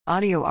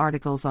Audio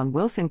articles on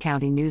Wilson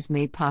County News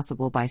made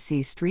possible by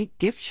C Street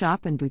Gift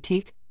Shop and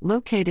Boutique,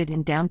 located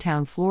in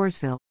downtown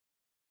Floresville.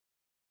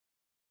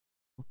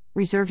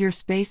 Reserve your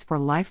space for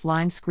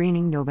Lifeline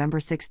Screening November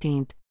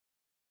 16th.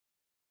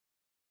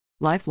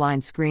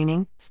 Lifeline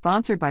Screening,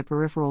 sponsored by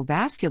Peripheral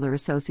Vascular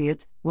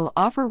Associates, will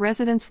offer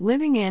residents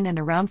living in and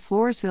around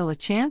Floresville a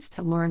chance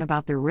to learn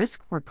about their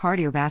risk for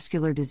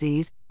cardiovascular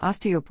disease,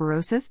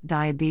 osteoporosis,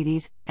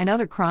 diabetes, and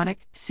other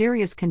chronic,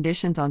 serious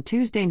conditions on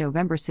Tuesday,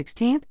 November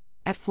 16th,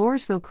 at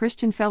Floresville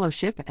Christian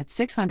Fellowship at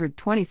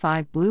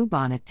 625 Blue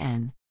Bonnet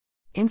N.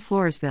 in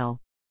Floresville.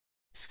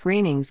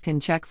 Screenings can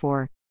check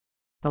for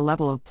the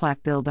level of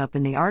plaque buildup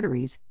in the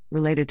arteries,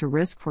 related to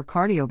risk for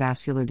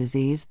cardiovascular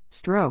disease,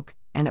 stroke,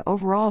 and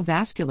overall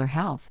vascular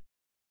health.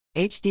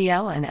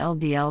 HDL and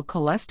LDL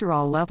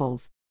cholesterol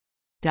levels.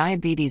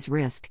 Diabetes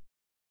risk.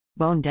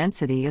 Bone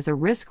density is a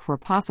risk for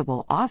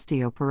possible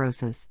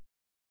osteoporosis.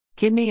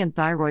 Kidney and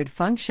thyroid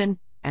function,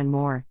 and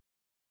more.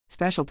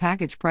 Special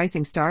package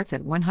pricing starts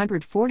at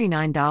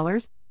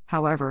 $149,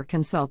 however,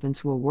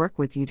 consultants will work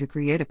with you to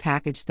create a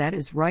package that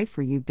is right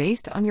for you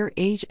based on your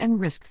age and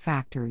risk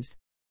factors.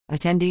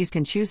 Attendees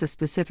can choose a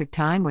specific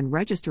time when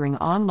registering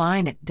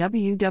online at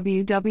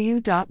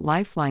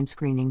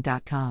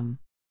www.lifelinescreening.com.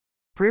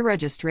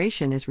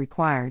 Pre-registration is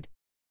required.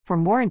 For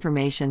more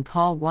information,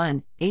 call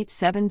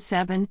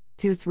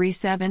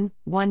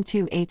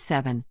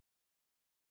 1-877-237-1287.